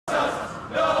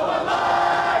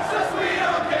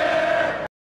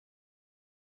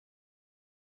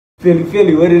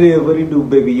Philly, what it is, what it do,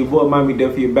 baby? Your boy Mommy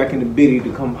Duffy back in the biddy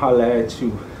to come holler at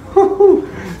you.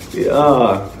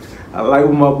 Yeah, I like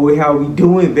what my boy, how we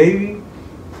doing, baby?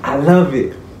 I love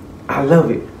it. I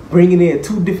love it. Bringing in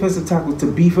 2 defensive tackles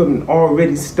to beef up an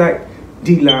already stacked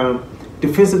D-line.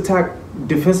 Defensive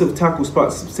tackle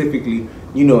spot specifically,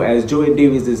 you know, as Jordan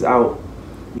Davis is out,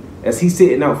 as he's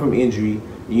sitting out from injury.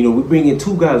 You know, we bring in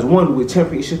 2 guys, one with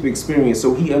championship experience,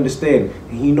 so he understands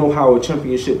and he know how a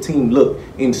championship team look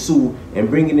in Sue, and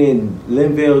bringing in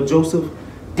Linval Joseph.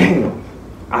 Damn,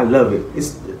 I love it.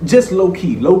 It's just low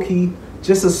key,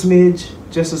 just a smidge.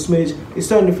 It's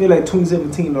starting to feel like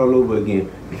 2017 all over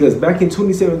again, because back in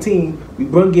 2017 we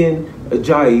brought in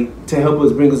Ajayi to help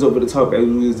us bring us over the top, as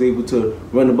we was able to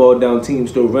run the ball down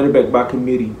teams, so running back by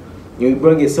committee. And we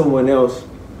bring in someone else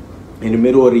in the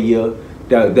middle of the year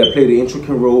that played an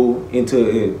intricate role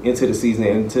into the season,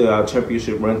 into our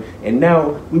championship run. And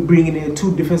now we're bringing in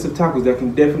 2 defensive tackles that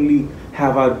can definitely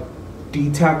have our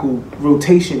D-tackle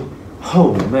rotation.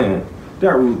 Oh, man,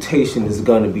 that rotation is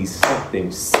going to be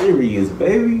something serious,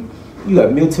 baby. You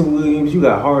got Milton Williams, you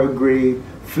got Hargrave,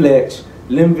 Fletch,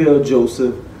 Linval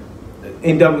Joseph,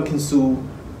 Ndamukong Suh,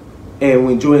 and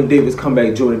when Jordan Davis come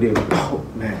back, Jordan Davis. Oh,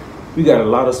 man, we got a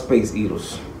lot of space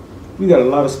eaters. We got a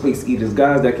lot of space eaters,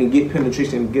 guys that can get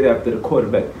penetration and get after the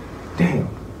quarterback. Damn,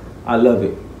 I love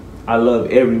it. I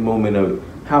love every moment of it.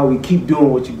 How we keep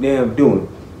doing what you damn doing.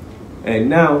 And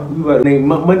now we got to name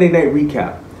Monday Night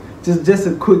Recap. Just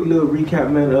a quick little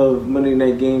recap, man, of Monday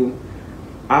Night game.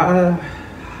 How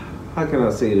can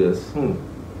I say this?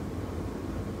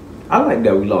 I like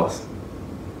that we lost.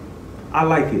 I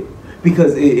like it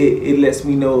because it lets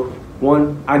me know,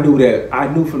 one, I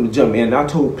knew from the jump, man. I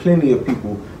told plenty of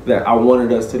people that I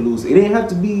wanted us to lose. It didn't have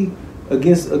to be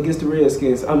against the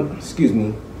Redskins,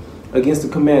 against the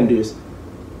Commanders,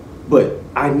 but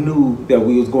I knew that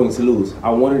we was going to lose. I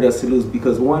wanted us to lose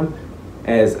because, one,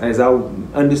 as I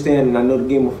understand and I know the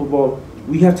game of football,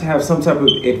 we have to have some type of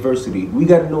adversity. We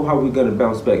got to know how we're going to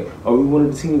bounce back. Are we one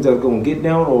of the teams that's going to get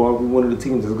down, or are we one of the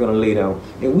teams that's going to lay down?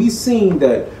 And we seen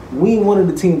that we ain't one of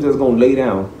the teams that's going to lay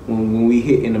down when we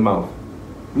hit in the mouth.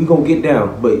 We gonna get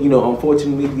down, but you know,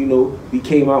 unfortunately, you know, we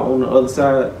came out on the other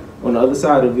side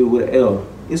of it with an L.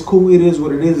 It's cool. It is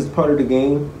what it is. It's part of the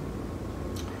game.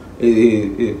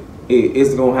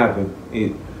 It's gonna happen.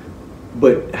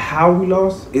 But how we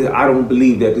lost, I don't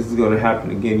believe that this is gonna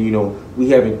happen again. You know, we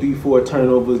having 3-4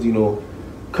 turnovers. You know,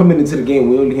 coming into the game,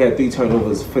 we only had 3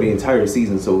 turnovers for the entire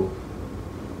season, so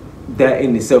that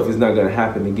in itself is not gonna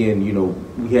happen again. You know,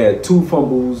 we had 2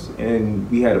 fumbles and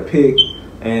we had a pick.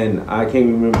 And I can't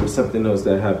remember something else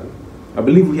that happened. I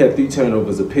believe we had 3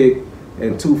 turnovers, a pick,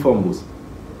 and 2 fumbles.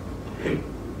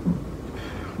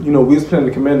 You know, we was playing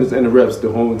the Commanders and the Refs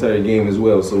the whole entire game as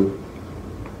well. So,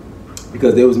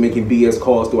 because they was making BS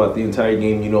calls throughout the entire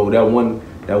game. You know, that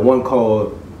one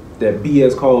call, that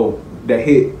BS call that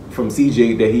hit from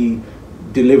CJ that he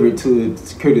delivered to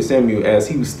Curtis Samuel as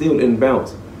he was still in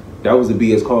bounds. That was a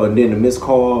BS call. And then the missed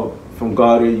call from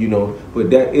Goddard, you know, but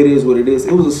that it is what it is.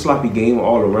 It was a sloppy game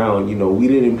all around. You know, we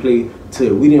didn't play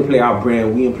our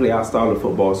brand, we didn't play our style of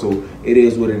football. So it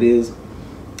is what it is.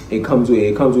 It comes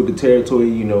with the territory,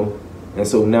 you know. And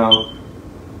so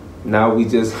now we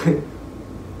just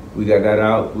we got that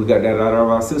out of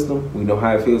our system. We know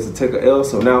how it feels to take a L.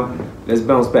 So now let's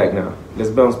bounce back now. Let's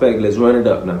bounce back. Let's run it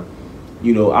up now.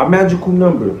 You know, our magical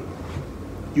number.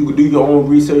 You can do your own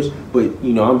research, but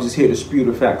you know, I'm just here to spew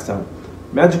the facts out.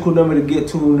 Magical number to get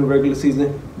to in the regular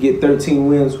season, get 13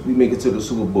 wins, we make it to the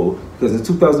Super Bowl. Because in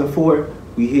 2004,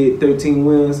 we hit 13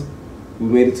 wins, we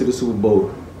made it to the Super Bowl.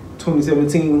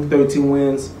 2017, 13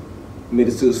 wins, made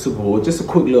it to the Super Bowl. Just a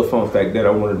quick little fun fact that I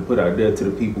wanted to put out there to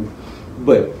the people.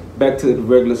 But back to the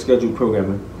regular schedule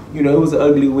programming. You know, it was an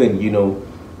ugly win, you know.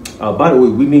 By the way,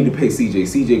 we need to pay CJ.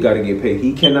 CJ got to get paid.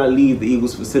 He cannot leave the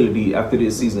Eagles facility after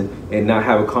this season and not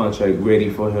have a contract ready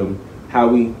for him. How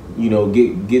we, you know,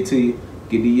 get to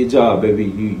your job, baby.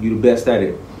 You the best at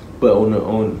it. But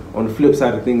on the flip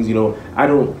side of things, you know, I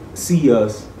don't see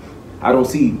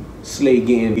Slade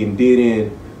getting did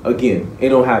in again. It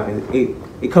don't happen.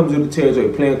 It comes with the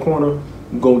territory. Playing corner,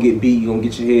 you're gonna get beat. You're gonna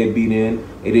get your head beat in.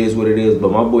 It is what it is.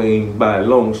 But my boy ain't by a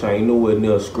long shot. Ain't nowhere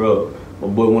near a scrub. My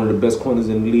boy, one of the best corners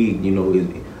in the league. You know,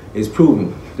 is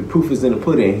proven. The proof is in the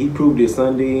pudding. He proved it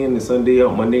Sunday in and Sunday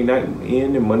out, Monday night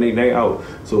in and Monday night out.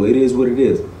 So it is what it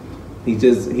is. He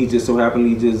just so happened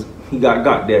he got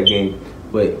that game,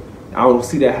 but I don't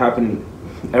see that happening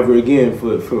ever again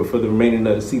for the remaining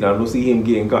of the season. I don't see him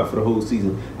getting got for the whole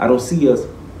season. I don't see us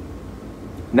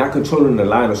not controlling the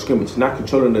line of scrimmage, not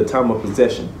controlling the time of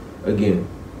possession again.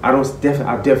 I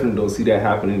definitely don't see that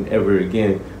happening ever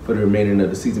again for for the remaining of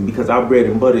the season because our bread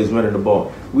and butter is running the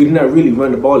ball. We did not really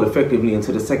run the ball effectively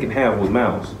until the second half with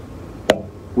Miles.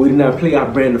 We did not play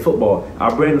our brand of football.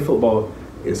 Our brand of football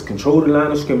is control the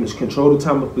line of scrimmage, control the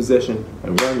time of possession,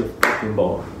 and run the fucking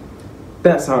ball.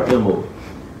 That's our MO.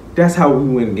 That's how we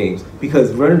win games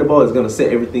because running the ball is going to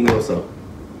set everything else up.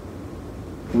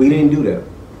 We didn't do that.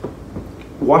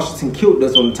 Washington killed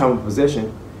us on the time of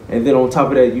possession, and then on top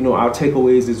of that, our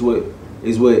takeaways is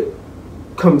what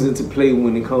comes into play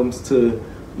when it comes to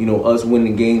us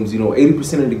winning games.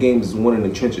 80% of the games is won in the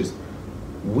trenches.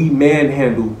 We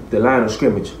manhandle the line of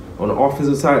scrimmage on the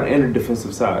offensive side and the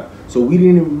defensive side. So we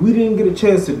didn't get a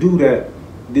chance to do that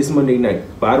this Monday night.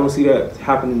 But I don't see that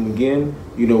happening again.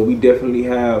 We definitely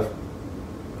have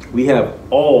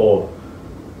all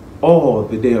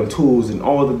the damn tools and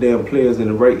all the damn players in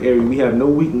the right area. We have no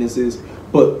weaknesses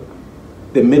but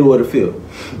the middle of the field.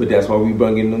 But that's why we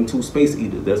bring in them 2 space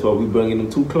eaters. That's why we bring in them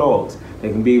 2 clogs that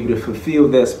can be able to fulfill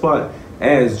that spot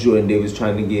as Jordan Davis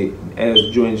trying to get,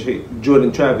 Jordan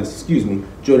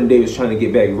Davis trying to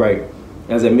get back right,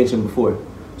 as I mentioned before.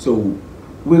 So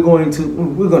we're going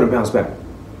to bounce back.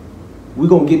 We're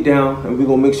gonna get down and we're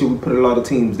gonna make sure we put a lot of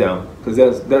teams down because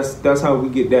that's how we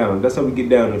get down. That's how we get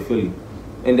down in Philly,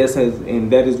 and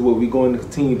that is what we're going to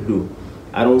continue to do.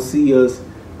 I don't see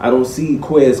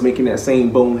Quez making that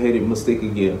same boneheaded mistake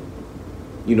again.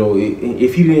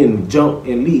 If he didn't jump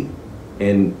and leap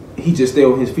and he just stay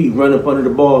on his feet, run up under the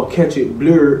ball, catch it,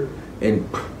 blur, and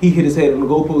he hit his head on the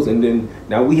goalpost, and then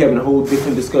now we having a whole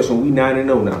different discussion. We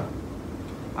 9-0 now.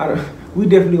 We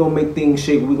definitely gonna make things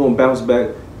shake. We gonna bounce back.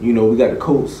 We got the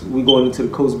Colts. We going into the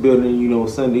Colts building.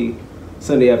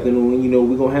 Sunday afternoon.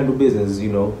 We gonna handle business.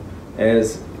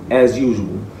 As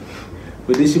usual.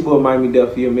 But this your boy Miami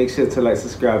Duffy. Make sure to like,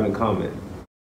 subscribe, and comment.